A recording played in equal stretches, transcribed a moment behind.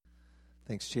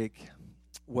Thanks, Jake.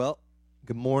 Well,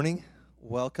 good morning.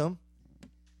 Welcome.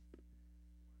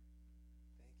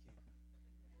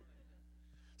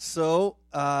 So,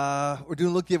 we're doing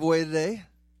a little giveaway today.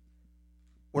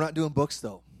 We're not doing books,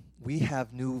 though. We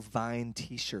have new Vine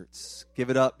t-shirts. Give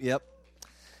it up. Yep.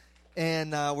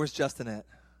 And where's Justin at?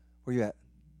 Where you at?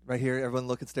 Right here. Everyone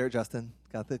look and stare at Justin.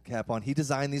 Got the cap on. He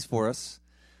designed these for us.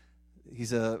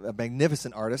 He's a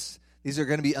magnificent artist. These are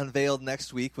going to be unveiled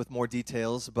next week with more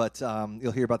details, but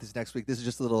you'll hear about these next week. This is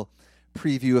just a little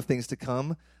preview of things to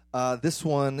come. This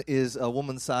one is a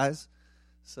woman's size.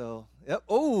 So, yep.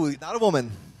 Oh, not a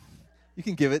woman. You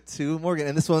can give it to Morgan.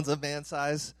 And this one's a man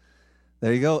size.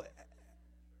 There you go.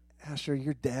 Asher,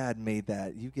 your dad made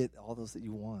that. You get all those that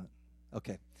you want.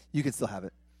 Okay. You can still have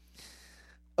it.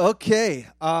 Okay.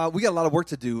 We got a lot of work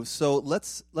to do, so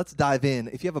let's dive in.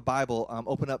 If you have a Bible,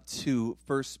 open up to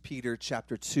 1 Peter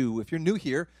chapter 2. If you're new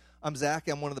here, I'm Zach.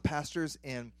 I'm one of the pastors,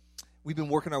 and we've been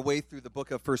working our way through the book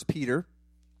of 1 Peter.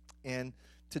 And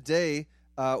today,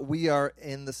 we are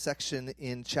in the section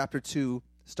in chapter 2,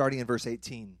 starting in verse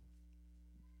 18.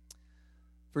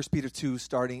 1 Peter 2,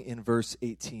 starting in verse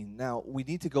 18. Now, we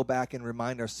need to go back and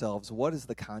remind ourselves, what is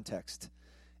the context?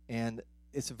 And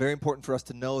it's very important for us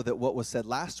to know that what was said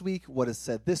last week, what is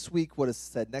said this week, what is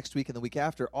said next week, and the week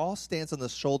after, all stands on the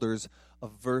shoulders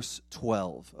of verse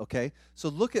 12, okay? So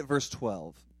look at verse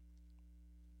 12.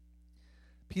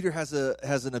 Peter has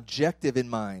an objective in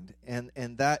mind, and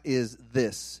that is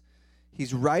this.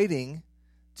 He's writing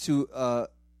to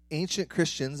ancient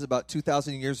Christians about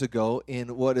 2,000 years ago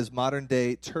in what is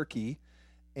modern-day Turkey,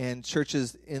 and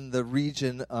churches in the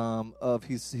region of,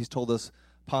 he's told us,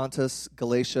 Pontus,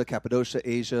 Galatia, Cappadocia,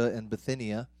 Asia, and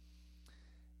Bithynia.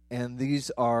 And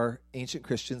these are ancient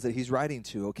Christians that he's writing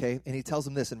to, okay? And he tells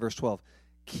them this in verse 12.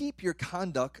 Keep your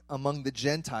conduct among the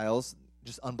Gentiles,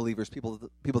 just unbelievers, people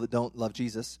that don't love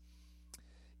Jesus.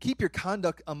 Keep your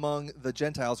conduct among the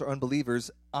Gentiles or unbelievers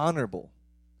honorable.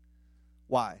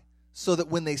 Why? So that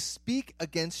when they speak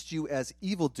against you as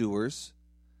evildoers,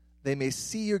 they may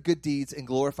see your good deeds and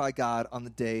glorify God on the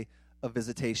day of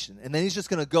visitation. And then he's just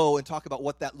going to go and talk about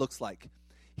what that looks like.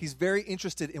 He's very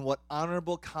interested in what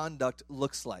honorable conduct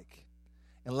looks like.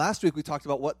 And last week we talked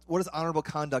about what does honorable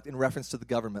conduct in reference to the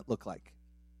government look like.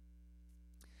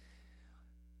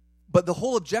 But the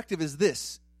whole objective is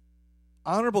this.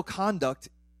 Honorable conduct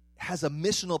has a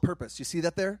missional purpose. You see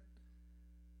that there?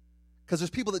 Because there's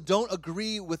people that don't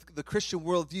agree with the Christian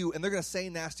worldview, and they're going to say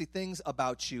nasty things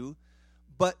about you.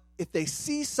 But if they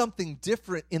see something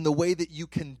different in the way that you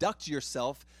conduct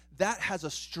yourself, that has a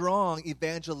strong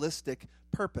evangelistic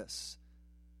purpose.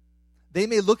 They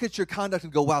may look at your conduct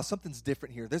and go, wow, something's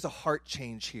different here. There's a heart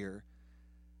change here.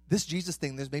 This Jesus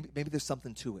thing, maybe there's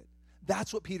something to it.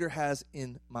 That's what Peter has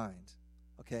in mind,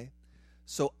 okay?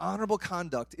 So honorable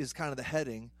conduct is kind of the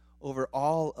heading over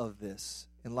all of this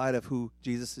in light of who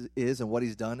Jesus is and what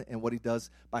he's done and what he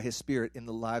does by his Spirit in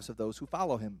the lives of those who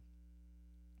follow him.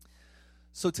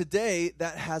 So today,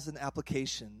 that has an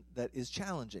application that is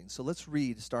challenging. So let's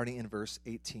read starting in verse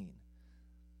 18.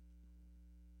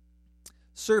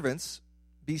 Servants,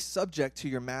 be subject to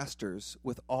your masters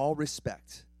with all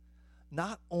respect,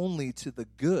 not only to the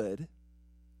good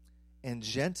and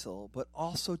gentle, but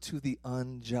also to the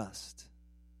unjust.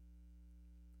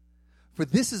 For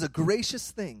this is a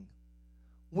gracious thing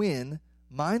when,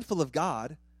 mindful of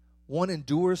God, one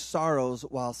endures sorrows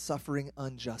while suffering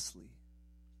unjustly.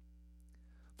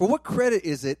 For what credit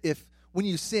is it if when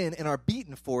you sin and are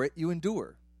beaten for it, you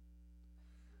endure?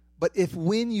 But if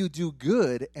when you do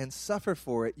good and suffer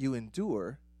for it, you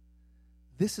endure,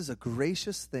 this is a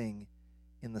gracious thing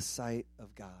in the sight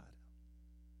of God.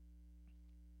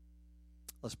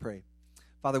 Let's pray.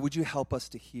 Father, would you help us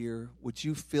to hear? Would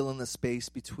you fill in the space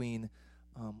between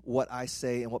what I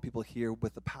say and what people hear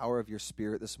with the power of your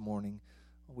Spirit this morning?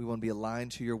 We want to be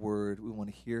aligned to your word. We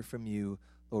want to hear from you.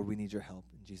 Lord, we need your help.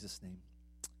 In Jesus' name.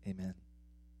 Amen.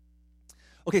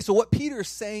 Okay, so what Peter is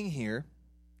saying here,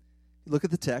 look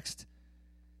at the text,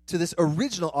 to this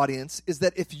original audience is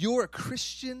that if you're a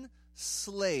Christian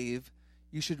slave,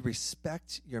 you should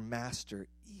respect your master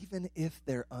even if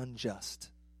they're unjust.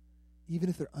 Even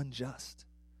if they're unjust.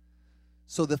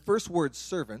 So the first word,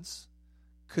 servants,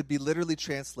 could be literally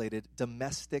translated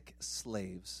domestic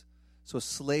slaves. So a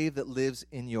slave that lives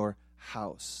in your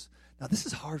house. Now this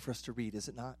is hard for us to read, is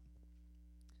it not?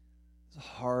 It's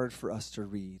hard for us to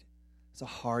read. It's a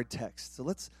hard text. So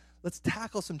let's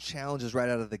tackle some challenges right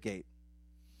out of the gate.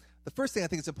 The first thing I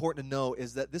think it's important to know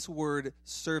is that this word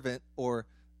servant or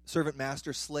servant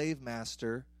master, slave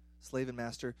and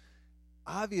master,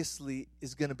 obviously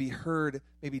is going to be heard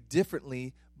maybe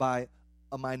differently by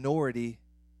a minority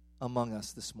among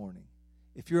us this morning.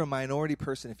 if you're a minority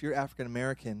person, if you're African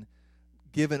American,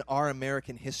 given our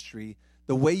American history,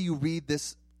 the way you read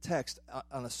this text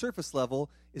on a surface level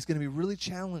is going to be really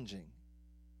challenging,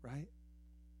 right?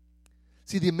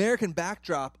 See, the American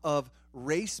backdrop of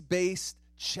race-based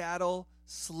chattel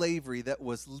slavery that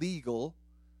was legal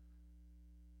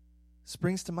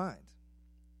springs to mind.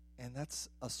 And that's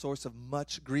a source of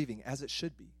much grieving, as it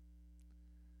should be.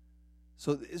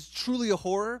 So it's truly a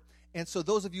horror. And so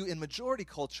those of you in majority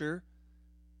culture,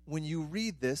 when you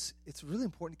read this, it's really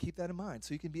important to keep that in mind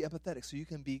so you can be empathetic, so you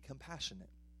can be compassionate.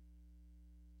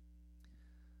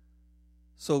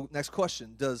 So next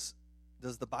question, does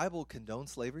the Bible condone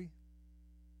slavery?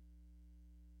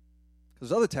 Because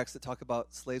there's other texts that talk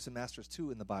about slaves and masters too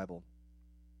in the Bible.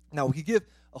 Now, we could give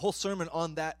a whole sermon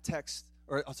on that text,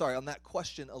 on that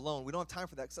question alone. We don't have time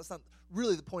for that because that's not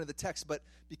really the point of the text, but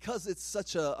because it's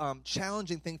such a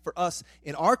challenging thing for us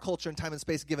in our culture and time and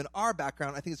space, given our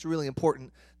background, I think it's really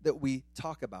important that we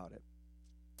talk about it.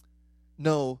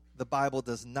 No, the Bible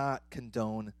does not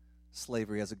condone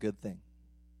slavery as a good thing.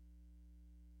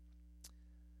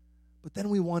 But then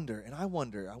we wonder, and I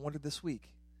wondered this week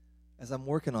as I'm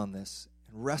working on this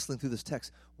and wrestling through this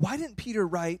text, why didn't Peter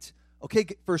write, okay,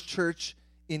 first church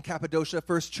in Cappadocia,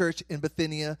 first church in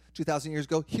Bithynia 2,000 years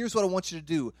ago, here's what I want you to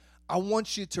do. I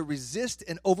want you to resist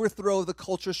and overthrow the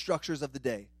culture structures of the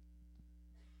day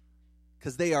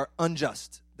because they are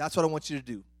unjust. That's what I want you to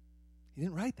do. He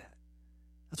didn't write that.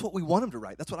 That's what we want him to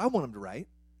write. That's what I want him to write.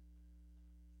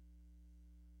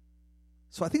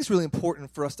 So I think it's really important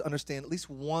for us to understand at least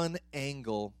one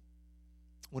angle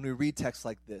when we read texts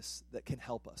like this that can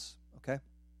help us, okay?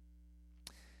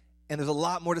 And there's a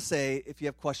lot more to say. If you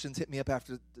have questions, hit me up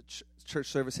after the church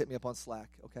service. Hit me up on Slack,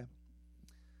 okay?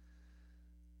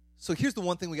 So here's the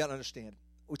one thing we got to understand.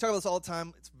 We talk about this all the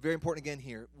time. It's very important again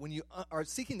here. When you are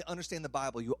seeking to understand the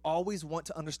Bible, you always want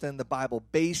to understand the Bible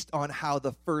based on how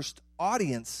the first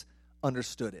audience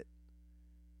understood it.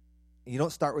 And you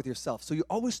don't start with yourself. So you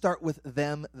always start with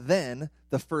them then,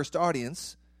 the first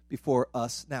audience, before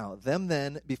us now. Them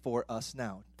then, before us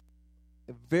now.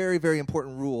 A very, very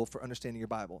important rule for understanding your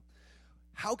Bible.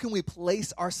 How can we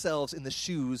place ourselves in the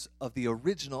shoes of the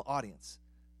original audience?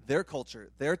 Their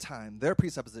culture, their time, their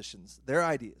presuppositions, their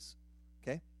ideas.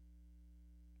 Okay?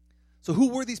 So who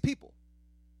were these people?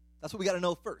 That's what we got to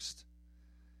know first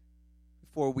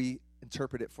before we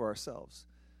interpret it for ourselves.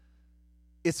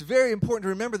 It's very important to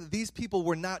remember that these people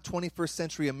were not 21st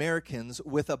century Americans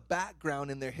with a background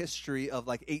in their history of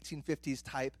like 1850s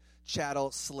type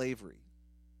chattel slavery.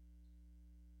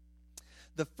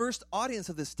 The first audience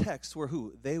of this text were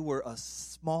who? They were a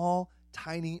small,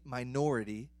 tiny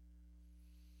minority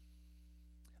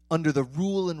under the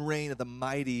rule and reign of the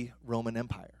mighty Roman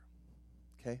Empire.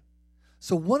 Okay?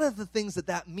 So one of the things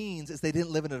that means is they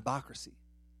didn't live in a democracy.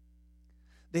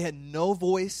 They had no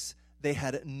voice. They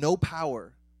had no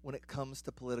power when it comes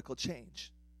to political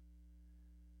change.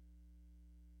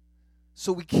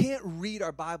 So we can't read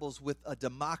our Bibles with a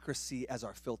democracy as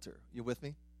our filter. You with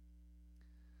me?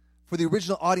 For the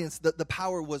original audience, the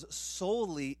power was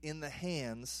solely in the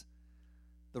hands,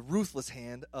 the ruthless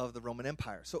hand of the Roman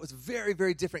Empire. So it's very,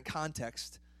 very different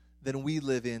context than we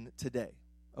live in today.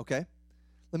 Okay?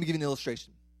 Let me give you an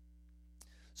illustration.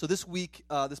 So this week,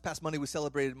 this past Monday, we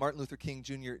celebrated Martin Luther King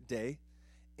Jr. Day.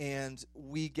 And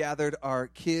we gathered our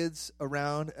kids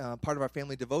around. Part of our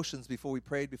family devotions before we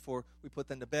prayed, before we put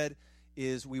them to bed,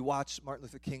 is we watched Martin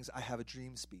Luther King's I Have a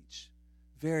Dream speech.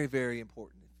 Very, very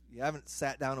important. If you haven't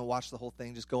sat down and watched the whole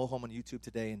thing, just go home on YouTube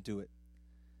today and do it.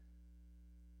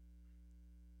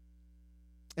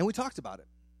 And we talked about it.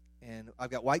 And I've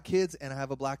got white kids and I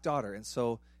have a black daughter. And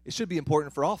so it should be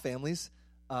important for all families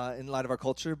in light of our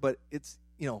culture, but it's,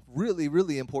 really,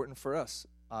 really important for us,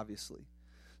 obviously.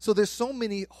 So there's so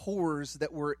many horrors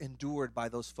that were endured by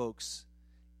those folks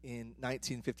in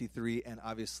 1953 and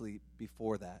obviously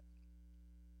before that.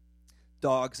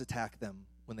 Dogs attacked them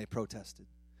when they protested.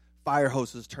 Fire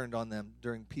hoses turned on them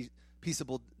during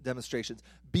peaceable demonstrations.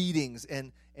 Beatings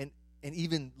and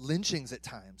even lynchings at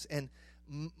times. And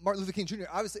Martin Luther King Jr.,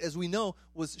 obviously, as we know,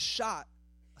 was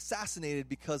assassinated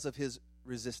because of his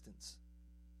resistance.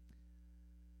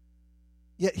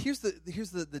 Yet here's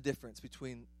the difference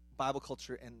between Bible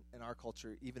culture and our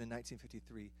culture, even in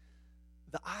 1953.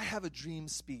 The I Have a Dream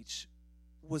speech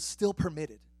was still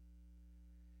permitted.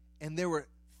 And there were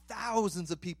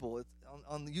thousands of people,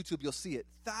 on YouTube you'll see it,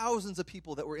 thousands of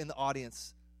people that were in the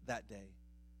audience that day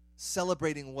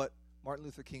celebrating what Martin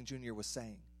Luther King Jr. was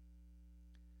saying.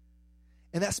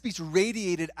 And that speech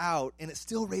radiated out, and it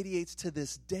still radiates to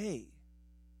this day.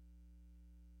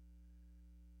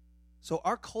 So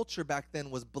our culture back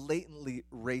then was blatantly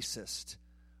racist.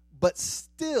 But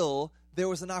still, there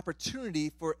was an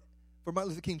opportunity for Martin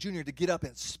Luther King Jr. to get up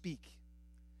and speak.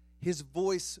 His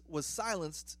voice was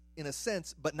silenced in a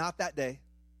sense, but not that day.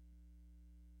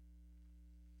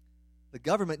 The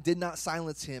government did not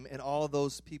silence him and all of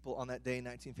those people on that day in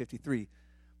 1953.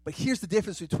 But here's the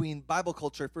difference between Bible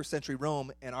culture, first century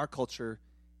Rome, and our culture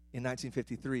in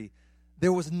 1953.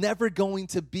 There was never going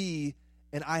to be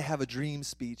an I have a dream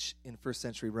speech in first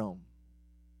century Rome.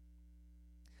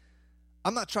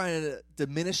 I'm not trying to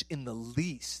diminish in the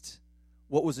least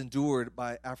what was endured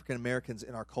by African Americans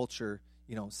in our culture,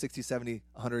 60, 70,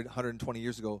 100, 120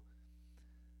 years ago.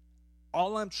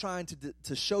 All I'm trying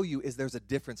to show you is there's a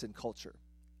difference in culture,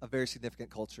 a very significant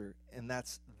culture, and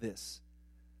that's this.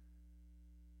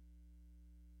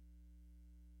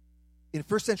 In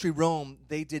first century Rome,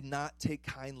 they did not take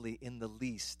kindly in the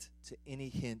least to any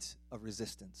hint of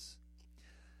resistance.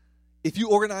 If you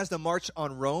organized a march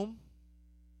on Rome,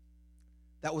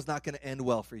 that was not going to end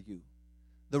well for you.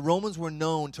 The Romans were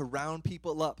known to round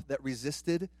people up that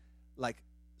resisted, like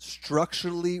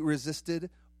structurally resisted,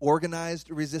 organized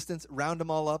resistance, round them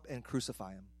all up and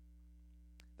crucify them.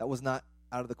 That was not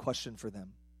out of the question for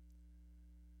them.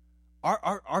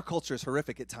 Our culture is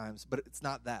horrific at times, but it's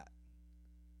not that.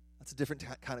 That's a different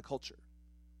kind of culture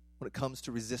when it comes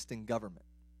to resisting government.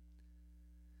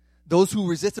 Those who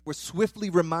resisted were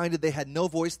swiftly reminded they had no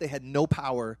voice, they had no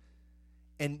power,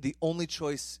 and the only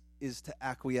choice is to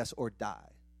acquiesce or die.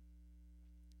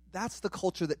 That's the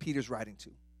culture that Peter's writing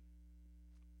to.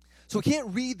 So we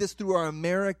can't read this through our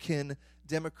American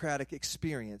democratic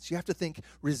experience. You have to think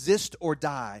resist or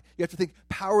die. You have to think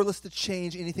powerless to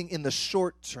change anything in the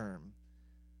short term.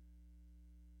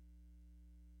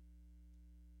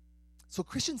 So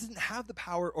Christians didn't have the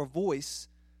power or voice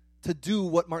to do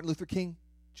what Martin Luther King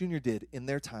Jr. did in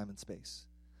their time and space.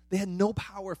 They had no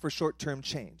power for short-term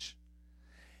change.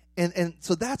 And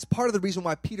so that's part of the reason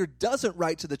why Peter doesn't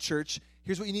write to the church,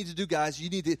 here's what you need to do, guys. You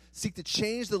need to seek to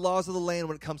change the laws of the land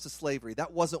when it comes to slavery.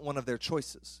 That wasn't one of their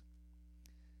choices.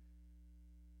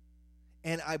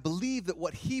 And I believe that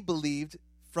what he believed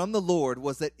from the Lord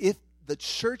was that if the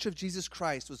church of Jesus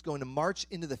Christ was going to march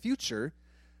into the future,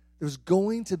 there's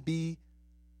going to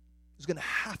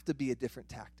have to be a different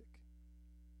tactic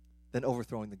than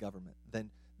overthrowing the government, than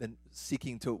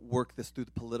seeking to work this through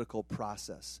the political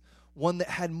process. One that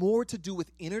had more to do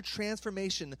with inner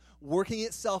transformation, working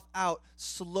itself out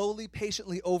slowly,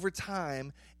 patiently over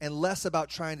time, and less about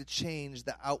trying to change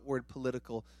the outward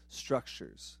political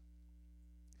structures.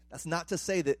 That's not to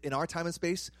say that in our time and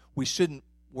space, we shouldn't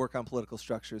work on political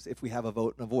structures if we have a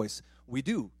vote and a voice. We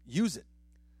do. Use it.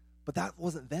 But that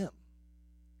wasn't them.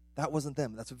 That wasn't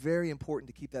them. That's very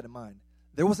important to keep that in mind.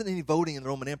 There wasn't any voting in the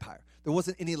Roman Empire. There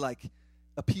wasn't any,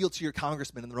 appeal to your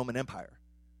congressman in the Roman Empire.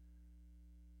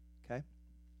 Okay?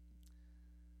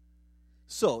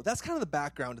 So that's kind of the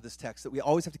background of this text that we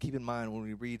always have to keep in mind when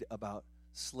we read about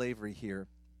slavery here.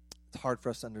 It's hard for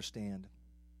us to understand.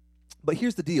 But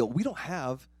here's the deal. We don't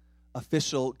have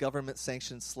official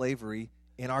government-sanctioned slavery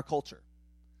in our culture.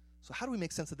 So how do we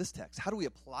make sense of this text? How do we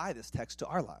apply this text to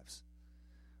our lives?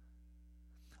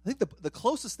 I think the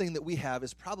closest thing that we have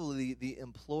is probably the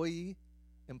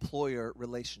employee-employer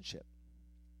relationship.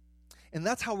 And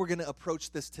that's how we're going to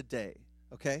approach this today,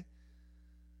 okay?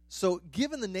 So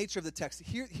given the nature of the text,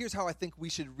 here's how I think we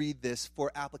should read this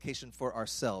for application for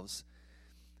ourselves.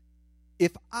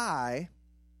 If I,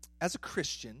 as a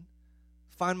Christian,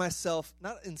 find myself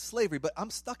not in slavery, but I'm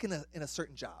stuck in a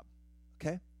certain job,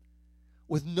 okay,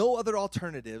 with no other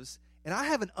alternatives, and I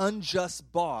have an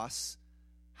unjust boss,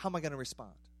 how am I going to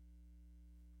respond?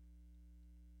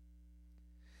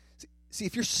 See,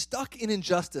 if you're stuck in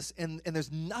injustice and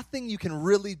there's nothing you can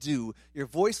really do, you're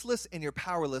voiceless and you're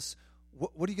powerless,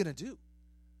 what are you going to do?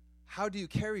 How do you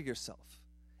carry yourself?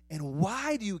 And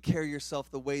why do you carry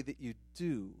yourself the way that you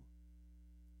do?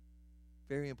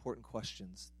 Very important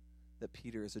questions that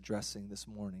Peter is addressing this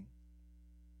morning.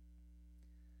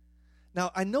 Now,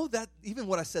 I know that even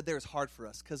what I said there is hard for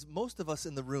us because most of us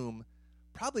in the room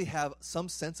probably have some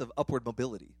sense of upward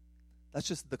mobility. That's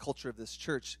just the culture of this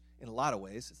church in a lot of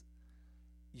ways.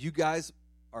 You guys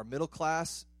are middle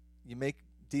class. You make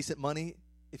decent money.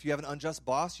 If you have an unjust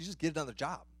boss, you just get another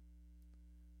job,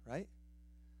 right?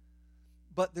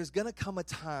 But there's going to come a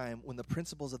time when the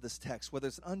principles of this text, whether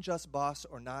it's an unjust boss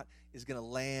or not, is going to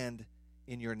land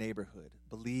in your neighborhood.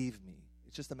 Believe me.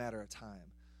 It's just a matter of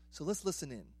time. So let's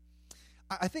listen in.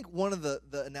 I think one of the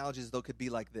analogies, though, could be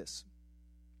like this.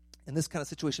 And this kind of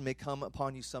situation may come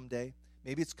upon you someday.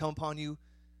 Maybe it's come upon you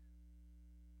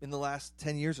in the last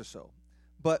 10 years or so.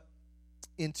 But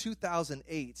in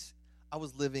 2008, I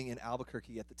was living in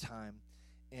Albuquerque at the time,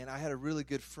 and I had a really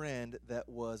good friend that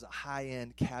was a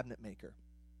high-end cabinet maker.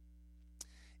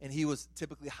 And he was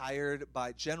typically hired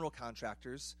by general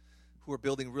contractors who were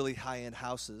building really high-end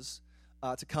houses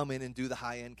to come in and do the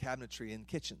high-end cabinetry in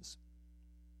kitchens.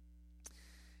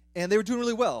 And they were doing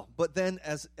really well. But then,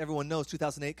 as everyone knows,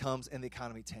 2008 comes and the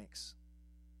economy tanks.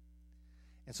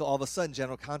 And so all of a sudden,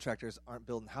 general contractors aren't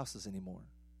building houses anymore.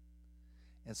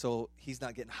 And so he's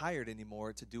not getting hired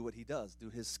anymore to do what he does, do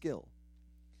his skill.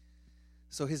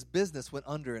 So his business went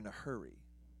under in a hurry.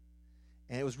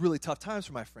 And it was really tough times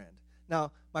for my friend.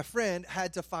 Now, my friend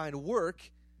had to find work,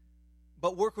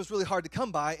 but work was really hard to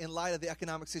come by in light of the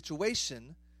economic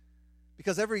situation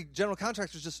because every general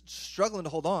contractor is just struggling to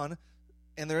hold on,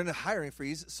 and they're in a hiring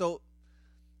freeze. So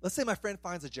let's say my friend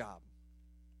finds a job,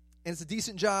 and it's a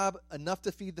decent job, enough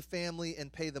to feed the family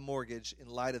and pay the mortgage in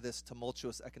light of this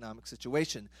tumultuous economic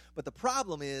situation. But the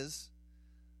problem is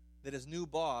that his new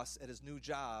boss at his new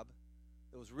job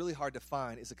that was really hard to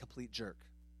find is a complete jerk.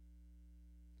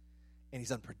 And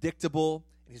he's unpredictable,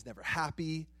 and he's never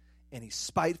happy, and he's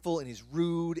spiteful, and he's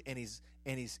rude, and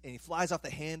he flies off the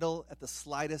handle at the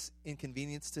slightest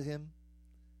inconvenience to him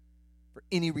for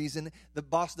any reason. The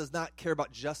boss does not care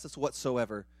about justice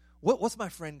whatsoever. What's my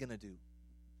friend going to do?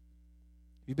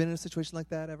 Have you been in a situation like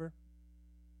that ever?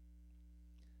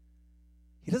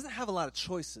 He doesn't have a lot of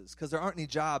choices because there aren't any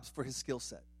jobs for his skill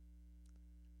set.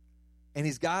 And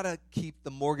he's got to keep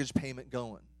the mortgage payment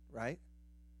going, right?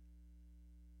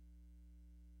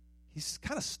 He's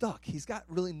kind of stuck. He's got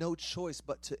really no choice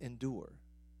but to endure.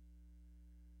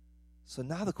 So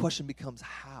now the question becomes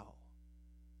how?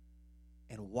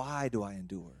 And why do I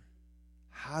endure?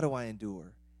 How do I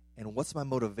endure? And what's my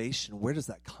motivation? Where does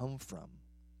that come from?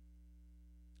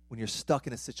 When you're stuck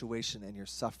in a situation and you're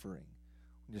suffering,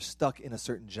 when you're stuck in a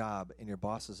certain job and your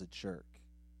boss is a jerk.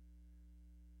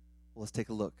 Well, let's take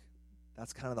a look.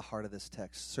 That's kind of the heart of this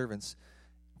text. Servants,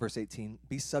 verse 18,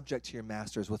 be subject to your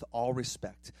masters with all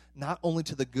respect, not only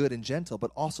to the good and gentle,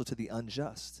 but also to the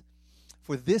unjust.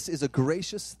 For this is a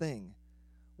gracious thing.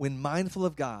 When mindful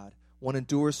of God, one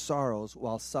endures sorrows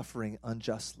while suffering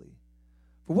unjustly.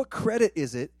 For what credit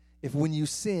is it if when you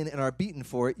sin and are beaten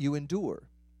for it, you endure?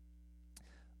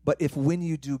 But if when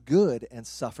you do good and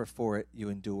suffer for it, you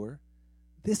endure,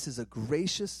 this is a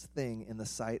gracious thing in the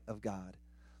sight of God.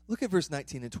 Look at verse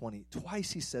 19 and 20.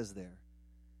 Twice he says there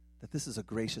that this is a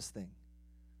gracious thing.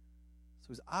 So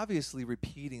he's obviously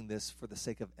repeating this for the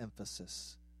sake of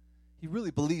emphasis. He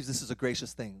really believes this is a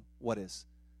gracious thing. What is?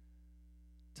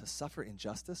 To suffer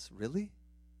injustice? Really?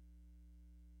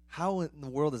 How in the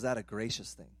world is that a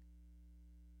gracious thing?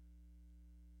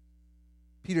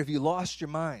 Peter, have you lost your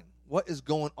mind? What is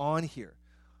going on here?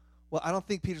 Well, I don't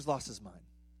think Peter's lost his mind.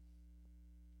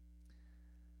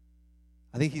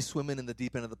 I think he's swimming in the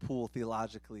deep end of the pool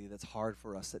theologically that's hard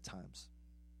for us at times.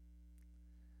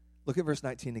 Look at verse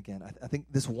 19 again. I think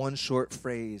this one short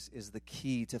phrase is the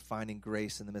key to finding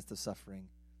grace in the midst of suffering,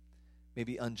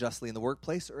 maybe unjustly in the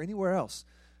workplace or anywhere else.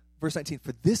 Verse 19,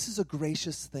 for this is a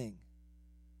gracious thing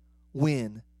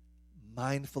when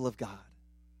mindful of God.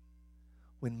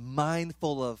 When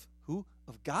mindful of who?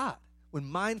 Of God. When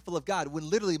mindful of God. When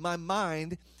literally my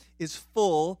mind is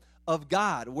full of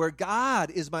God. Where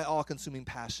God is my all-consuming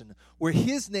passion. Where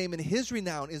His name and His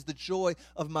renown is the joy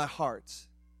of my heart.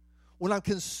 When I'm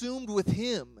consumed with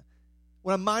Him.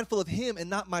 When I'm mindful of Him and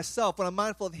not myself. When I'm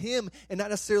mindful of Him and not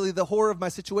necessarily the horror of my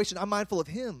situation. I'm mindful of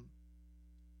Him.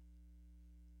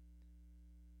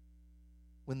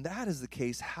 When that is the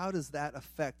case, how does that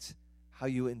affect how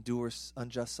you endure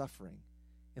unjust suffering?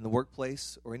 In the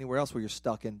workplace or anywhere else where you're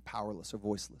stuck and powerless or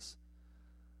voiceless.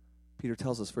 Peter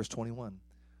tells us, verse 21,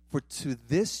 for to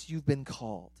this you've been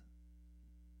called.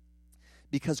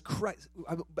 Because Christ,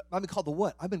 I've been called to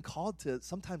what? I've been called to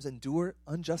sometimes endure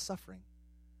unjust suffering.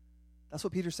 That's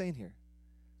what Peter's saying here.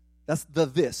 That's the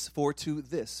this, for to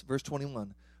this, verse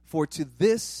 21. For to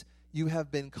this you have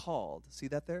been called. See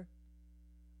that there?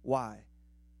 Why?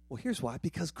 Well, here's why.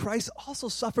 Because Christ also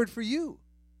suffered for you,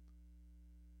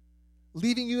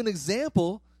 leaving you an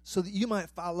example so that you might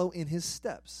follow in His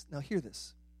steps. Now hear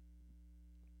this.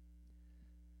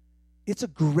 It's a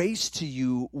grace to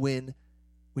you when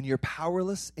you're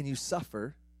powerless and you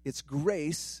suffer. It's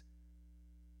grace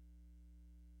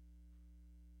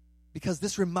because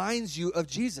this reminds you of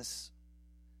Jesus.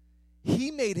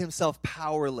 He made Himself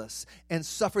powerless and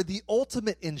suffered the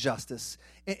ultimate injustice.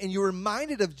 And you're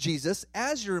reminded of Jesus.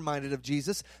 As you're reminded of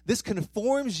Jesus, this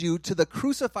conforms you to the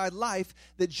crucified life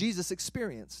that Jesus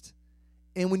experienced.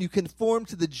 And when you conform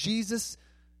to the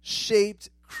Jesus-shaped,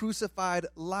 crucified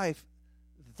life,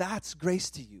 that's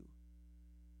grace to you.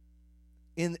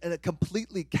 In a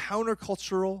completely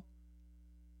countercultural,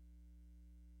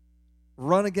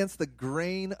 run against the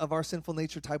grain of our sinful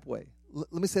nature type way.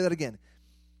 Let me say that again.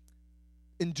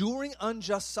 Enduring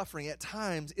unjust suffering at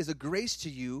times is a grace to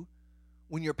you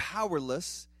when you're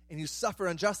powerless and you suffer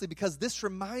unjustly, because this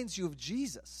reminds you of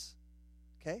Jesus,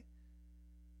 okay?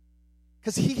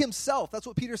 Because he himself, that's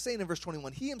what Peter's saying in verse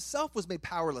 21, he himself was made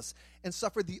powerless and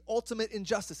suffered the ultimate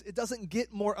injustice. It doesn't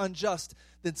get more unjust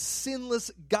than sinless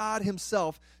God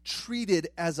himself treated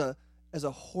as a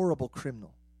horrible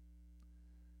criminal.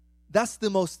 That's the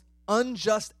most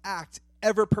unjust act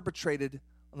ever perpetrated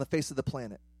on the face of the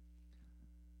planet.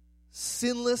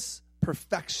 Sinless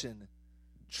perfection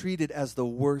treated as the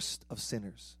worst of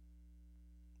sinners.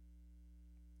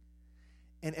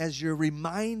 And as you're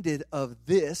reminded of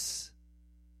this,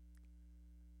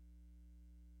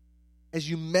 as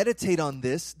you meditate on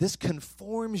this, this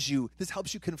conforms you. This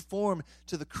helps you conform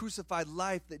to the crucified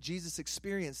life that Jesus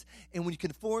experienced. And when you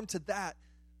conform to that,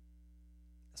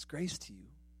 that's grace to you.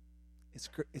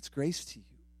 It's grace to you.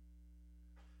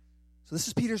 So this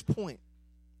is Peter's point.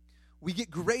 We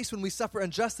get grace when we suffer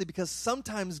unjustly because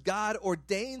sometimes God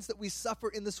ordains that we suffer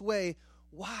in this way.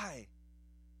 Why?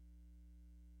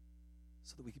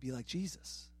 So that we could be like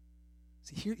Jesus.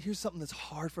 See, here's something that's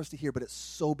hard for us to hear, but it's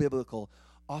so biblical.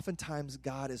 Oftentimes,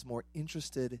 God is more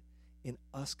interested in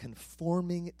us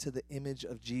conforming to the image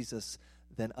of Jesus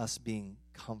than us being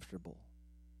comfortable.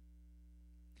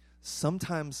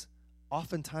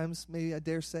 Oftentimes, maybe I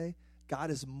dare say,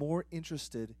 God is more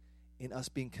interested in us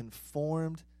being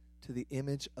conformed to the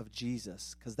image of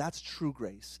Jesus, because that's true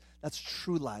grace, that's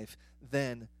true life,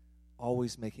 than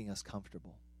always making us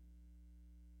comfortable.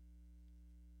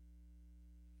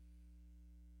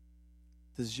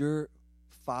 Does your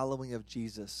following of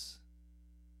Jesus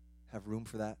have room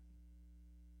for that?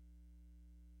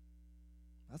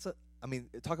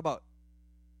 Talk about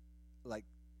like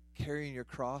carrying your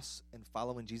cross and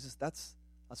following Jesus. That's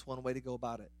one way to go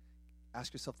about it.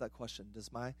 Ask yourself that question.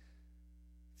 Does my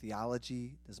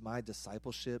theology, does my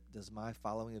discipleship, does my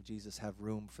following of Jesus have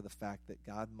room for the fact that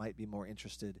God might be more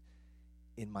interested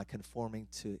in my conforming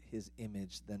to his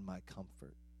image than my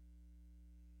comfort?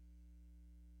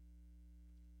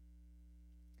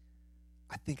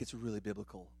 I think it's really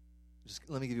biblical. Just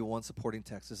let me give you one supporting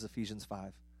text. This is Ephesians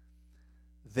 5.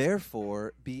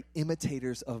 Therefore, be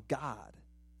imitators of God.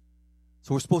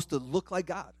 So we're supposed to look like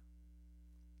God.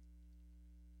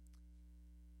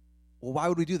 Well, why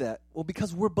would we do that? Well,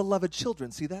 because we're beloved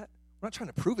children. See that? We're not trying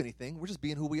to prove anything. We're just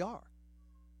being who we are.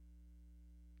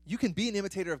 You can be an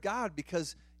imitator of God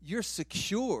because you're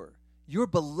secure. You're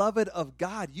beloved of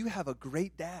God. You have a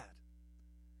great dad.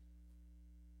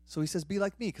 So he says, be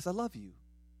like me because I love you.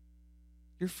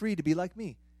 You're free to be like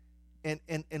me and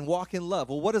walk in love.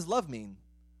 Well, what does love mean?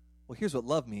 Well, here's what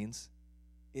love means.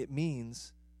 It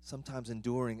means sometimes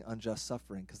enduring unjust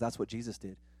suffering, because that's what Jesus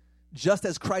did. Just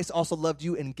as Christ also loved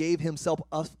you and gave himself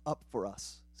up for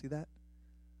us. See that?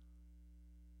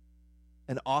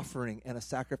 An offering and a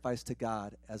sacrifice to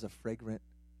God as a fragrant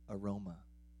aroma.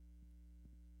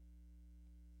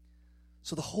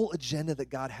 So the whole agenda that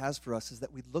God has for us is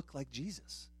that we look like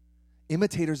Jesus,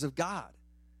 imitators of God.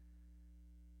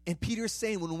 And Peter is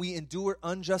saying when we endure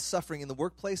unjust suffering in the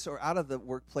workplace or out of the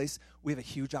workplace, we have a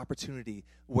huge opportunity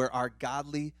where our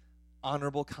godly,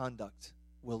 honorable conduct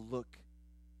will look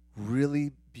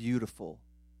really beautiful.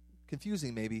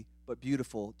 Confusing maybe, but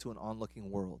beautiful to an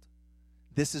onlooking world.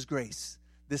 This is grace.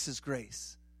 This is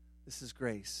grace. This is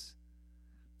grace.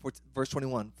 Verse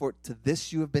 21, for to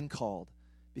this you have been called,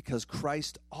 because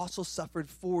Christ also suffered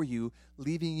for you,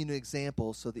 leaving you an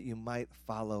example so that you might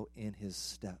follow in his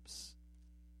steps.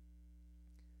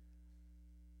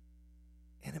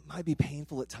 And it might be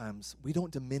painful at times. We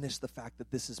don't diminish the fact that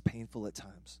this is painful at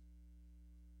times.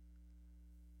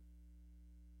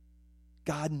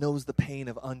 God knows the pain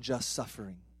of unjust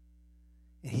suffering,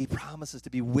 and he promises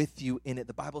to be with you in it.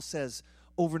 The Bible says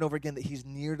over and over again that he's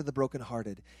near to the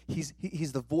brokenhearted. He's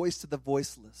the voice to the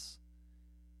voiceless.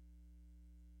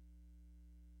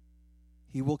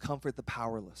 He will comfort the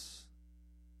powerless.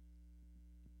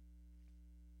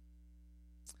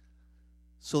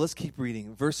 So let's keep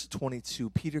reading. Verse 22,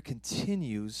 Peter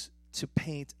continues to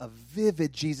paint a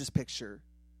vivid Jesus picture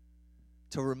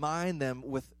to remind them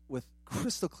with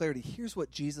crystal clarity. Here's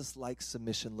what Jesus-like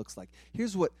submission looks like.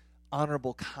 Here's what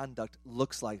honorable conduct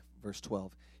looks like, verse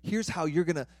 12. Here's how you're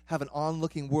going to have an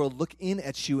onlooking world look in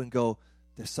at you and go,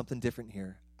 there's something different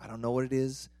here. I don't know what it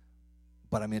is,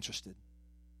 but I'm interested.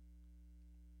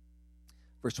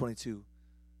 Verse 22,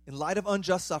 in light of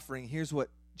unjust suffering, here's what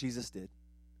Jesus did.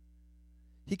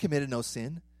 He committed no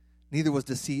sin, neither was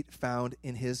deceit found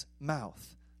in his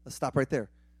mouth. Let's stop right there.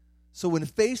 So when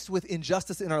faced with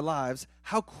injustice in our lives,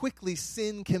 how quickly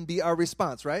sin can be our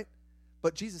response, right?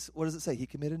 But Jesus, what does it say? He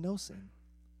committed no sin.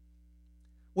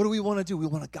 What do we want to do? We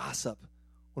want to gossip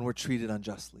when we're treated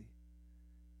unjustly.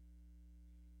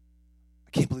 I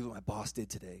can't believe what my boss did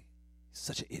today. He's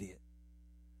such an idiot.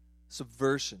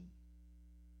 Subversion.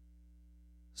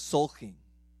 Sulking.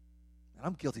 And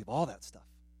I'm guilty of all that stuff.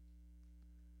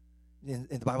 And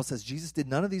the Bible says Jesus did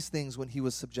none of these things when he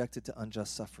was subjected to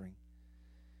unjust suffering.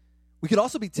 We could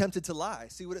also be tempted to lie.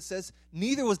 See what it says?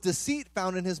 Neither was deceit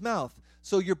found in his mouth.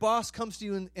 So your boss comes to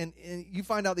you and you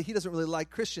find out that he doesn't really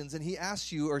like Christians, and he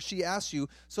asks you, or she asks you,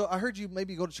 so I heard you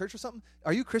maybe go to church or something.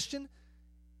 Are you Christian?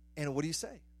 And what do you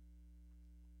say?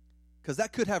 Because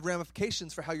that could have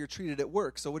ramifications for how you're treated at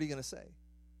work. So what are you going to say?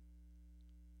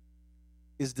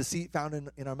 Is deceit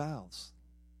found in our mouths?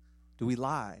 Do we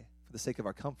lie for the sake of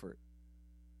our comfort?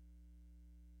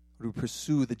 Or do we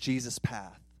pursue the Jesus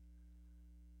path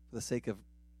for the sake of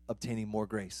obtaining more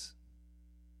grace?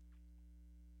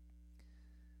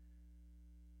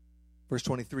 Verse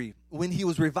 23, when he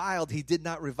was reviled, he did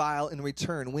not revile in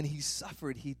return. When he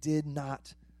suffered, he did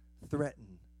not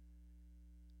threaten.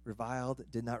 Reviled,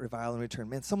 did not revile in return.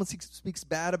 Man, someone speaks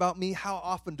bad about me. How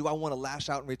often do I want to lash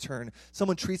out in return?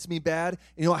 Someone treats me bad.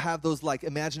 I have those like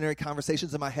imaginary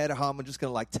conversations in my head of how I'm just going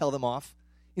to like tell them off.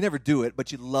 You never do it,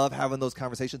 but you love having those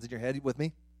conversations in your head with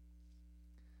me.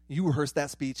 You rehearse that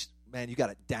speech, man, you got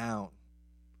it down.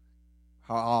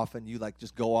 How often you like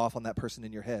just go off on that person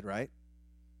in your head, right?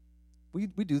 We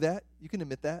do that. You can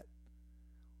admit that.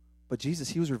 But Jesus,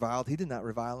 he was reviled. He did not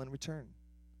revile in return.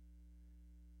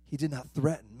 He did not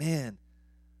threaten. Man,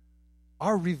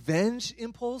 our revenge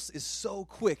impulse is so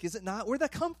quick, is it not? Where'd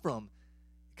that come from?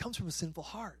 It comes from a sinful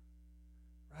heart,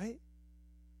 right?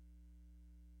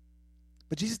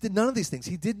 But Jesus did none of these things.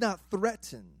 He did not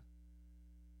threaten.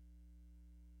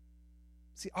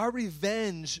 See, our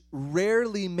revenge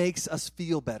rarely makes us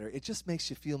feel better. It just makes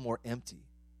you feel more empty.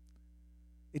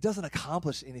 It doesn't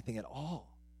accomplish anything at all.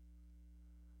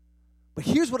 But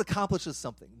here's what accomplishes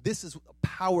something. This is a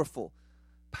powerful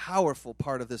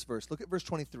part of this verse. Look at verse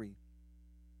 23.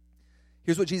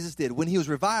 Here's what Jesus did. When he was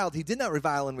reviled, he did not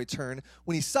revile in return.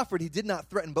 When he suffered, he did not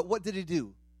threaten. But what did he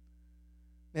do?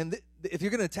 And if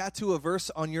you're going to tattoo a verse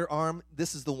on your arm,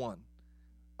 this is the one.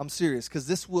 I'm serious, because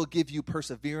this will give you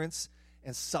perseverance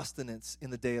and sustenance in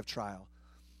the day of trial.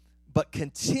 But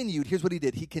continued, here's what he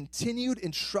did. He continued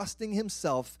entrusting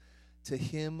himself to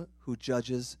him who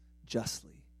judges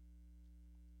justly.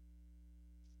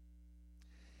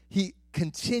 He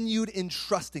continued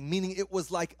entrusting, meaning it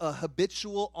was like a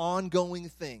habitual, ongoing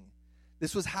thing.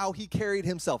 This was how he carried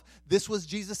himself. This was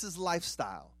Jesus'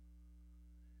 lifestyle.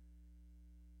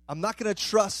 I'm not going to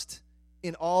trust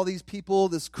in all these people,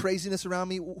 this craziness around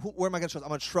me. Where am I going to trust? I'm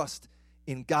going to trust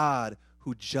in God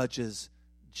who judges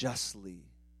justly.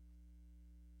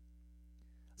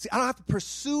 See, I don't have to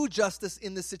pursue justice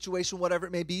in this situation, whatever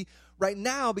it may be, right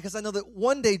now, because I know that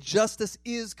one day justice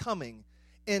is coming.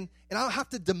 And I don't have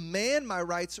to demand my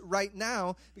rights right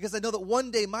now, because I know that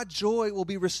one day my joy will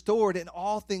be restored in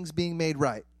all things being made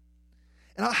right.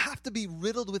 And I don't have to be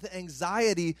riddled with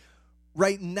anxiety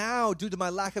right now due to my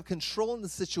lack of control in the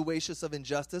situations of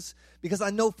injustice, because I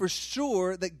know for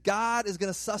sure that God is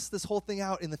going to suss this whole thing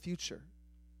out in the future.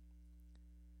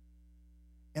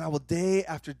 And I will day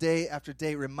after day after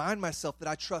day remind myself that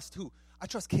I trust who? I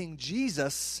trust King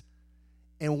Jesus.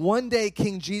 And one day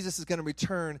King Jesus is going to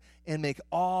return and make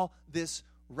all this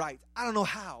right. I don't know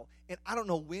how, and I don't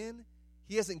know when.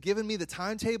 He hasn't given me the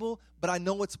timetable, but I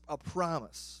know it's a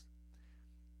promise.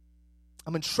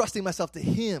 I'm entrusting myself to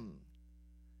him.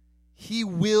 He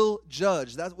will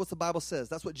judge. That's what the Bible says.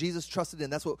 That's what Jesus trusted in.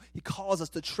 That's what he calls us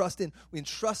to trust in. We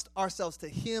entrust ourselves to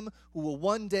him who will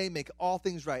one day make all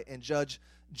things right and judge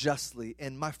justly.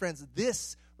 And my friends,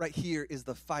 this right here is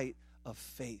the fight of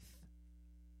faith.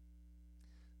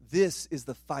 This is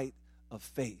the fight of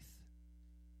faith.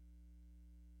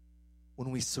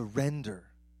 When we surrender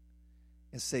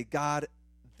and say, God,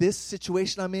 this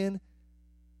situation I'm in,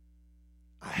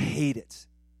 I hate it.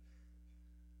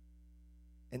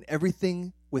 And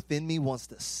everything within me wants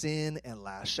to sin and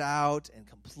lash out and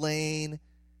complain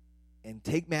and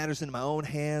take matters into my own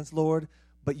hands, Lord.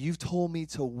 But you've told me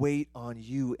to wait on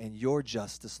you and your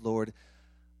justice, Lord.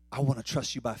 I want to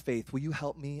trust you by faith. Will you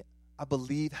help me? I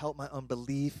believe, help my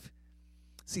unbelief.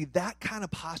 See, that kind of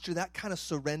posture, that kind of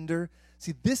surrender.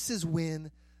 See, this is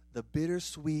when the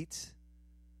bittersweet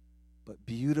but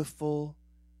beautiful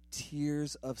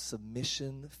tears of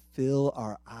submission fill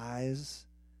our eyes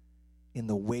in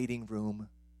the waiting room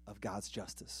of God's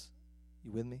justice.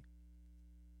 You with me?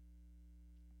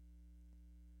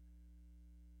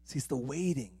 See, it's the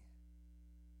waiting.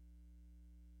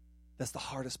 That's the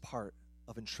hardest part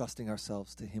of entrusting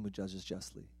ourselves to him who judges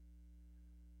justly.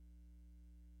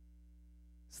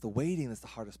 It's the waiting that's the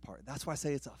hardest part. That's why I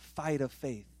say it's a fight of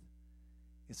faith.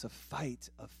 It's a fight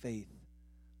of faith.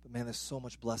 But man, there's so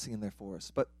much blessing in there for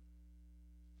us. But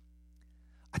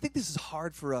I think this is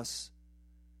hard for us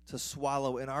to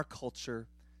swallow in our culture,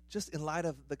 just in light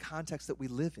of the context that we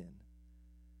live in.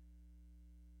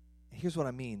 Here's what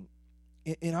I mean.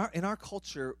 In our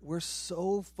culture, we're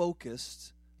so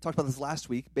focused, I talked about this last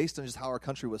week, based on just how our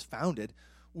country was founded,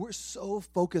 we're so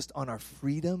focused on our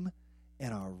freedom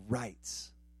and our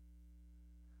rights.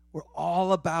 We're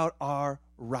all about our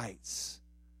rights.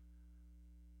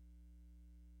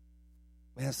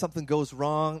 Man, if something goes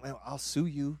wrong, man, I'll sue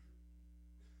you.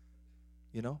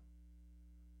 You know?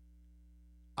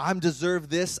 I'm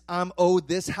deserved this. I'm owed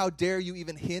this. How dare you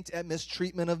even hint at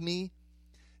mistreatment of me?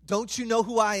 Don't you know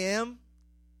who I am?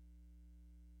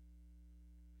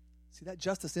 See, that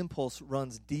justice impulse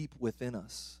runs deep within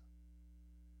us.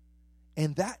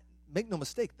 And that, make no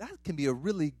mistake, that can be a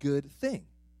really good thing.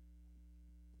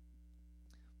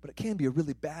 But it can be a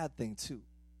really bad thing too.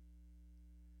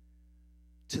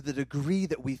 To the degree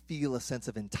that we feel a sense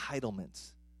of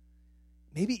entitlement,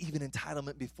 maybe even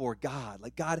entitlement before God.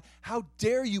 Like, God, how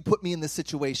dare you put me in this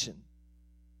situation?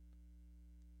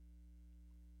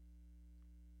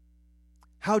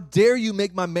 How dare you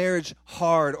make my marriage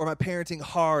hard, or my parenting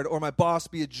hard, or my boss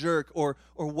be a jerk, or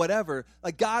whatever.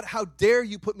 Like, God, how dare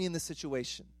you put me in this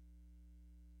situation?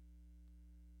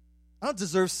 I don't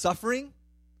deserve suffering.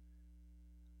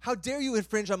 How dare you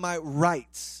infringe on my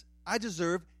rights? I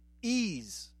deserve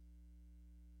ease.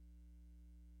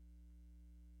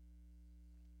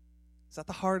 Is that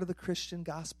the heart of the Christian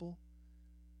gospel?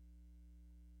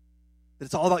 That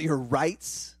it's all about your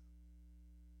rights?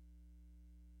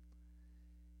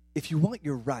 If you want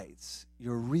your rights,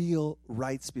 your real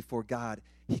rights before God,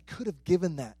 he could have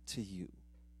given that to you,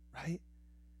 right?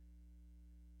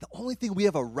 The only thing we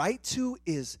have a right to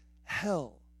is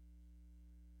hell.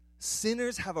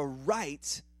 Sinners have a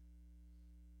right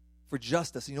for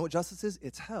justice. You know what justice is?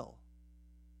 It's hell.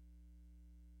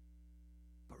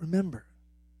 But remember,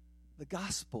 the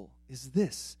gospel is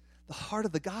this. The heart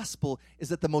of the gospel is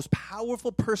that the most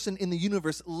powerful person in the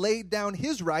universe laid down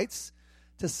his rights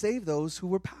to save those who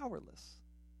were powerless.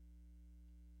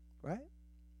 Right?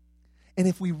 And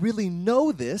if we really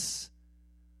know this,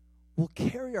 we'll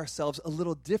carry ourselves a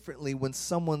little differently when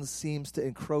someone seems to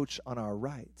encroach on our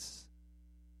rights.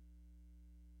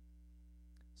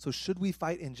 So should we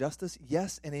fight injustice?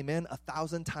 Yes and amen,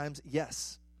 1,000 times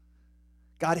yes.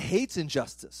 God hates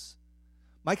injustice.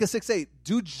 Micah 6:8,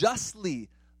 do justly,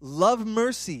 love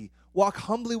mercy, walk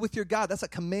humbly with your God. That's a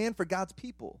command for God's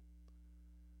people.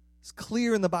 It's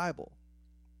clear in the Bible.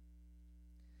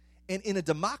 And in a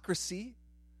democracy,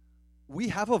 we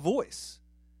have a voice.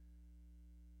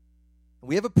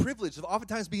 We have a privilege of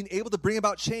oftentimes being able to bring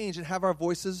about change and have our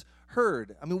voices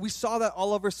heard. I mean, we saw that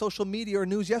all over social media or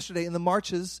news yesterday in the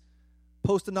marches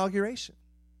post-inauguration,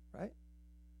 right?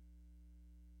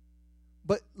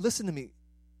 But listen to me.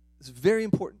 It's very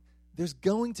important. There's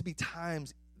going to be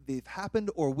times they've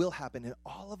happened or will happen in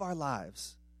all of our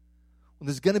lives when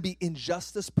there's going to be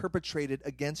injustice perpetrated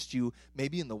against you,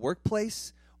 maybe in the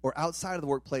workplace or outside of the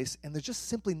workplace, and there's just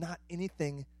simply not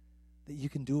anything that you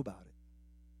can do about it.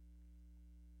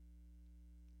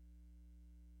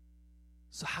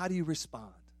 So how do you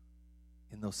respond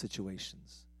in those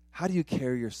situations? How do you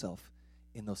carry yourself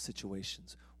in those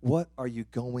situations? What are you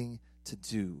going to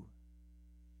do?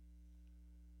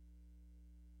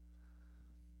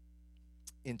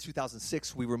 In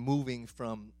 2006, we were moving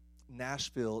from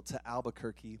Nashville to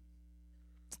Albuquerque,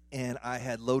 and I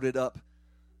had loaded up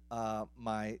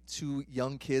my 2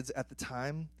 young kids at the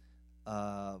time,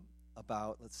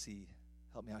 about, let's see,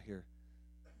 help me out here,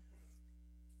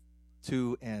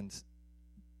 2 and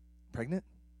pregnant?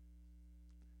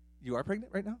 You are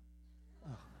pregnant right now?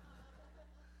 Oh.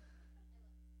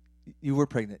 You were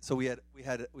pregnant. So we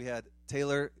had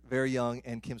Taylor, very young,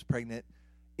 and Kim's pregnant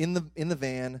in the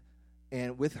van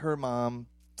and with her mom,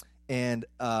 and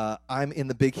I'm in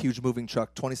the big, huge moving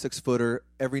truck, 26-footer,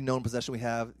 every known possession we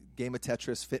have, game of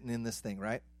Tetris fitting in this thing,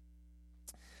 right?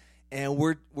 And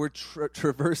we're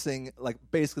traversing, like,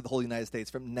 basically the whole United States,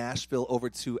 from Nashville over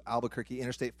to Albuquerque,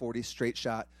 Interstate 40, straight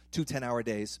shot, 2 10-hour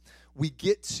days. We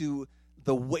get to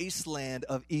the wasteland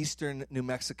of eastern New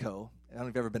Mexico. I don't know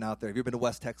if you've ever been out there. Have you ever been to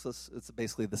West Texas? It's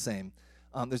basically the same.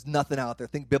 There's nothing out there.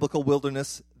 Think biblical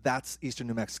wilderness. That's eastern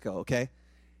New Mexico, okay?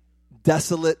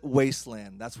 Desolate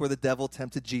wasteland. That's where the devil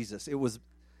tempted Jesus.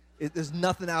 There's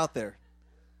nothing out there.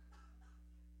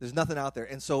 There's nothing out there.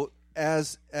 And so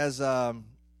as I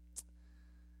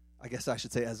I guess I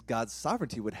should say as God's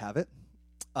sovereignty would have it,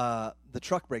 the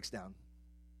truck breaks down.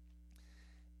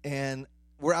 And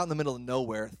we're out in the middle of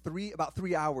nowhere, about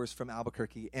 3 hours from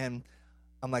Albuquerque. And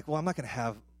I'm like, well, I'm not going to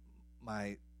have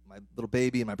my little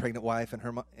baby and my pregnant wife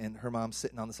and her mom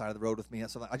sitting on the side of the road with me.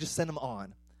 So I just send them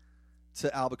on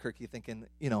to Albuquerque thinking,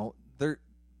 they'll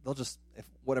just, if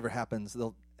whatever happens,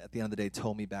 they'll, at the end of the day,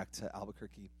 tow me back to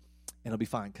Albuquerque, and it'll be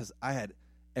fine, because I had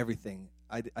everything.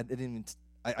 I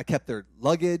kept their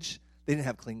luggage. They didn't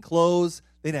have clean clothes.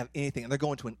 They didn't have anything, and they're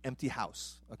going to an empty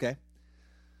house, okay?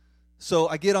 So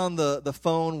I get on the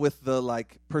phone with the,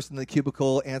 person in the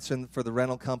cubicle answering for the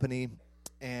rental company,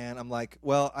 and I'm like,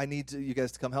 well, I need you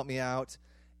guys to come help me out.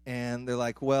 And they're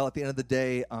like, well, at the end of the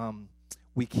day,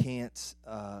 we can't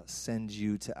send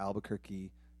you to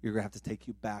Albuquerque. You're going to have to take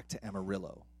you back to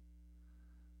Amarillo.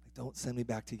 Don't send me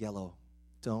back to yellow.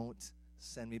 Don't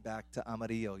send me back to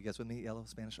Amarillo. You guys with me? Yellow,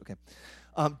 Spanish? Okay.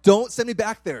 Don't send me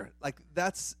back there.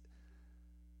 That's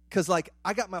because,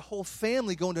 I got my whole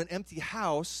family going to an empty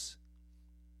house,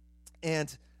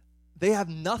 and they have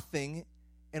nothing.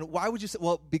 And why would you say?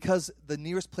 Well, because the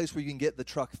nearest place where you can get the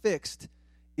truck fixed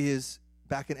is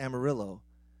back in Amarillo.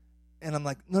 And I'm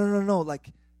like, no.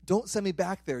 Don't send me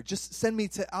back there. Just send me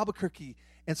to Albuquerque.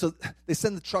 And so they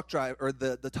send the truck driver, or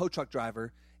the tow truck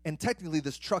driver, and technically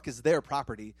this truck is their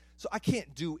property, so I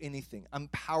can't do anything. I'm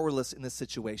powerless in this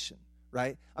situation,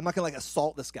 right? I'm not going to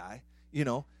assault this guy,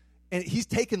 And he's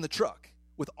taking the truck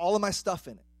with all of my stuff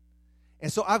in it.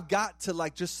 And so I've got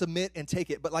to just submit and take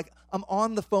it. But I'm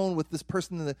on the phone with this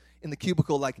person in the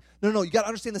cubicle, no, you got to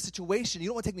understand the situation. You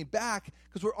don't want to take me back,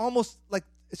 because we're almost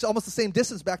it's almost the same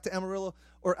distance back to Amarillo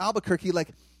or Albuquerque.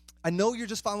 I know you're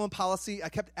just following policy. I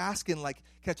kept asking,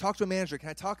 can I talk to a manager? Can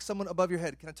I talk to someone above your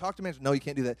head? Can I talk to a manager? No, you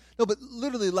can't do that. No, but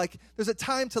literally, there's a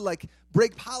time to,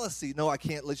 break policy. No, I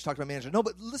can't let you talk to a manager. No,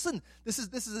 but listen, this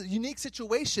is a unique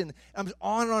situation. I'm just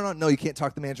on and on and on. No, you can't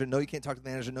talk to the manager. No, you can't talk to the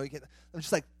manager. No, you can't. I'm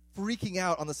just, freaking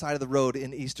out on the side of the road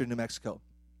in eastern New Mexico.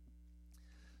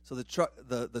 So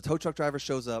the tow truck driver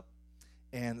shows up,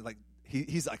 and,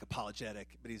 he's, apologetic,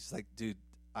 but he's like, dude,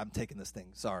 I'm taking this thing.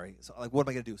 Sorry. So, what am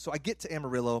I going to do? So I get to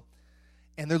Amarillo,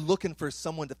 and they're looking for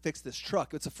someone to fix this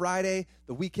truck. It's a Friday,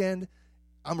 the weekend.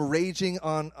 I'm raging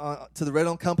on to the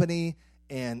rental company,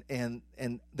 and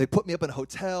they put me up in a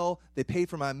hotel. They paid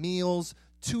for my meals.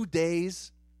 2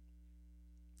 days.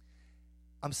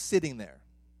 I'm sitting there.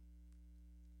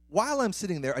 While I'm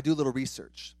sitting there, I do a little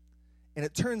research. And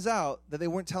it turns out that they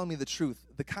weren't telling me the truth.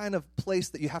 The kind of place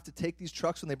that you have to take these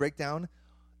trucks when they break down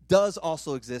does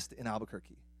also exist in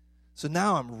Albuquerque. So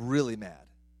now I'm really mad.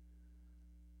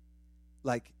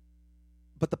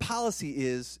 But the policy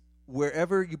is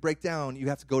wherever you break down, you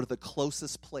have to go to the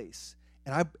closest place.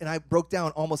 And I broke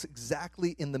down almost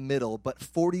exactly in the middle, but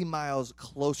 40 miles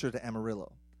closer to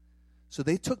Amarillo. So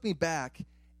they took me back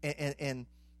and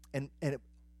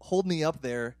hold me up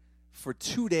there for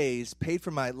 2 days, paid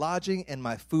for my lodging and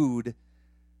my food,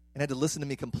 and had to listen to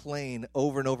me complain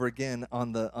over and over again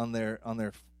on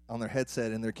their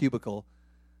headset in their cubicle.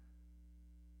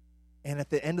 And at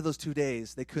the end of those 2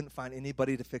 days, they couldn't find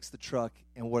anybody to fix the truck.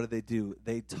 And what did they do?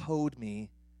 They towed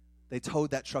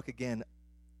that truck again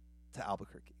to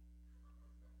Albuquerque.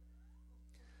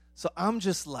 So I'm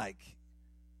just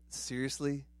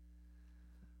seriously?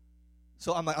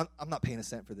 So I'm not paying a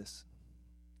cent for this.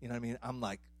 You know what I mean? I'm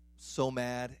so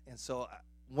mad. And so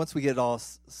once we get it all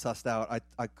sussed out,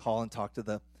 I call and talk to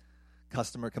the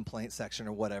customer complaint section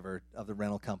or whatever of the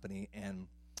rental company. And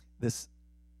this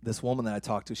woman that I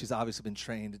talked to, she's obviously been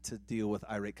trained to deal with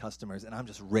irate customers. And I'm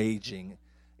just raging.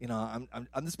 I'm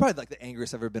this is probably the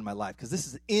angriest I've ever been in my life, because this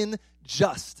is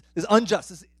unjust. This is unjust.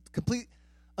 This is a complete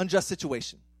unjust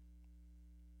situation.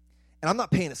 And I'm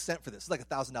not paying a cent for this. It's a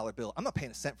 $1,000 bill. I'm not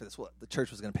paying a cent for this. Well, the church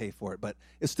was going to pay for it, but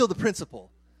it's still the principle.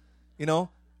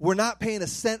 We're not paying a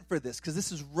cent for this, because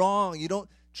this is wrong. You don't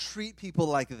treat people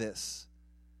like this.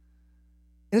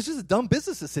 And it's just a dumb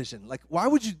business decision. Why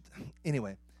would you?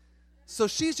 Anyway. So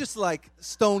she's just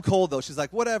stone cold, though. She's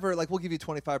like, whatever, we'll give you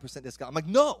 25% discount. I'm like,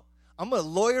 no, I'm going to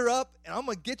lawyer up, and I'm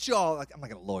going to get y'all. I'm not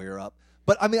going to lawyer up.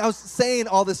 But, I was saying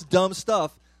all this dumb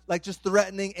stuff, just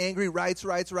threatening, angry, rights.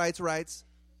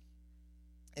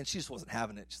 And she just wasn't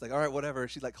having it. She's like, all right, whatever.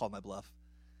 She called my bluff.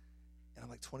 And I'm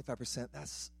like, 25%,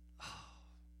 that's... Oh.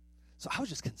 So I was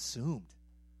just consumed.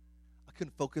 I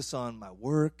couldn't focus on my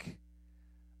work.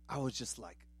 I was just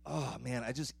oh, man,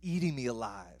 just eating me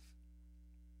alive.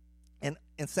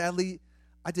 And sadly,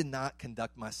 I did not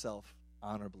conduct myself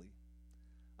honorably.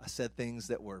 I said things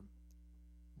that were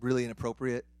really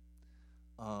inappropriate.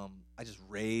 I just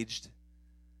raged.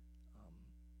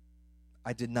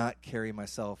 I did not carry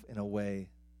myself in a way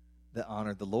that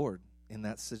honored the Lord. in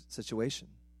that situation?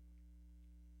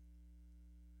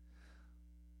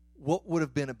 What would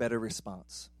have been a better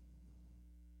response?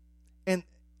 And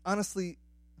honestly,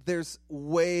 there's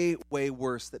way, way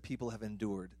worse that people have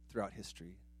endured throughout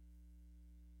history.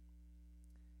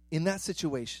 In that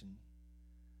situation,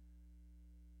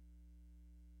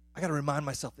 I got to remind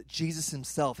myself that Jesus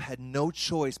himself had no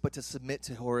choice but to submit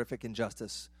to horrific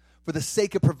injustice for the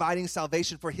sake of providing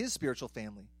salvation for his spiritual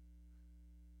family.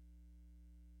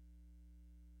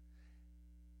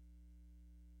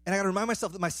 And I got to remind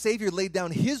myself that my Savior laid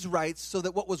down his rights so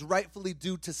that what was rightfully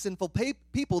due to sinful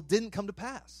people didn't come to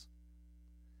pass.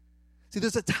 See,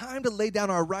 there's a time to lay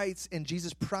down our rights, and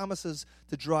Jesus promises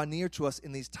to draw near to us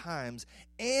in these times,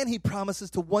 and he promises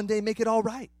to one day make it all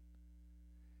right.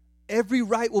 Every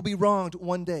right will be wronged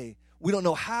one day. We don't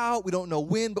know how, we don't know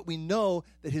when, but we know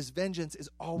that his vengeance is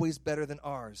always better than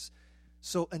ours.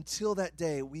 So until that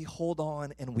day, we hold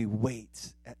on and we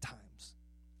wait at times.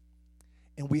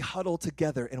 And we huddle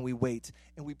together and we wait.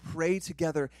 And we pray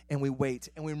together and we wait.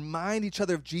 And we remind each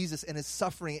other of Jesus and his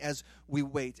suffering as we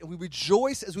wait. And we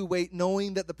rejoice as we wait,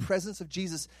 knowing that the presence of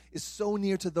Jesus is so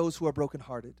near to those who are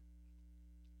brokenhearted.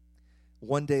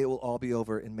 One day it will all be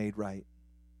over and made right.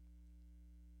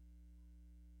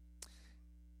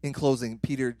 In closing,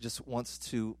 Peter just wants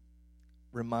to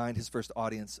remind his first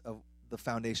audience of the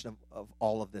foundation of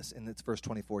all of this. And it's verse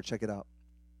 24. Check it out.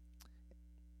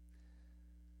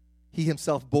 He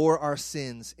himself bore our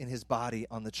sins in his body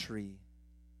on the tree.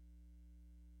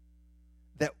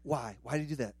 Why? Why did he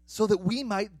do that? So that we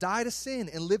might die to sin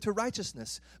and live to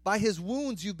righteousness. By his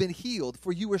wounds you've been healed,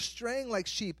 for you were straying like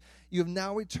sheep. You have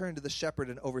now returned to the shepherd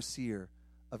and overseer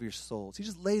of your souls. He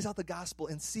just lays out the gospel,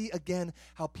 and see again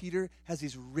how Peter has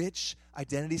these rich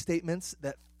identity statements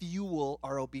that fuel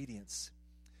our obedience.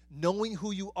 Knowing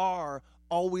who you are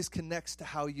always connects to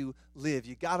how you live.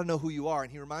 You got to know who you are,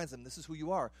 and he reminds them, this is who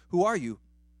you are. Who are you?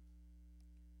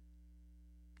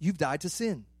 You've died to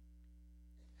sin.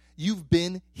 You've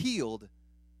been healed.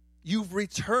 You've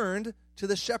returned to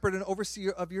the shepherd and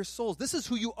overseer of your souls. This is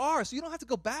who you are, so you don't have to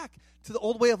go back to the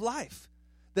old way of life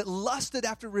that lusted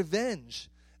after revenge,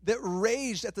 that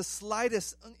raged at the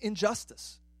slightest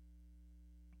injustice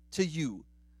to you.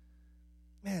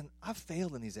 Man, I've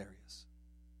failed in these areas.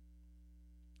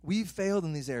 We've failed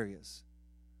in these areas.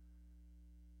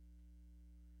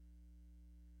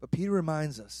 But Peter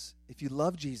reminds us, if you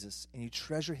love Jesus and you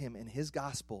treasure him and his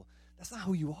gospel, that's not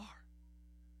who you are.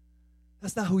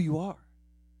 That's not who you are.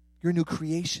 You're a new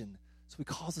creation, so he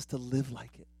calls us to live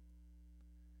like it.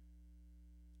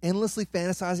 Endlessly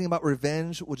fantasizing about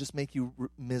revenge will just make you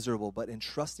miserable, but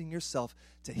entrusting yourself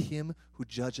to him who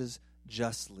judges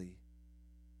justly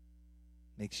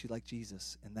makes you like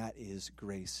Jesus, and that is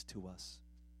grace to us.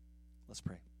 Let's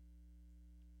pray.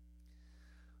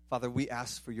 Father, we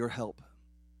ask for your help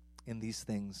in these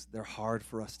things. They're hard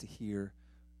for us to hear,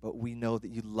 but we know that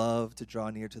you love to draw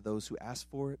near to those who ask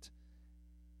for it.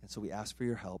 And so we ask for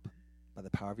your help by the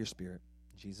power of your Spirit.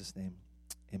 In Jesus' name,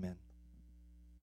 amen.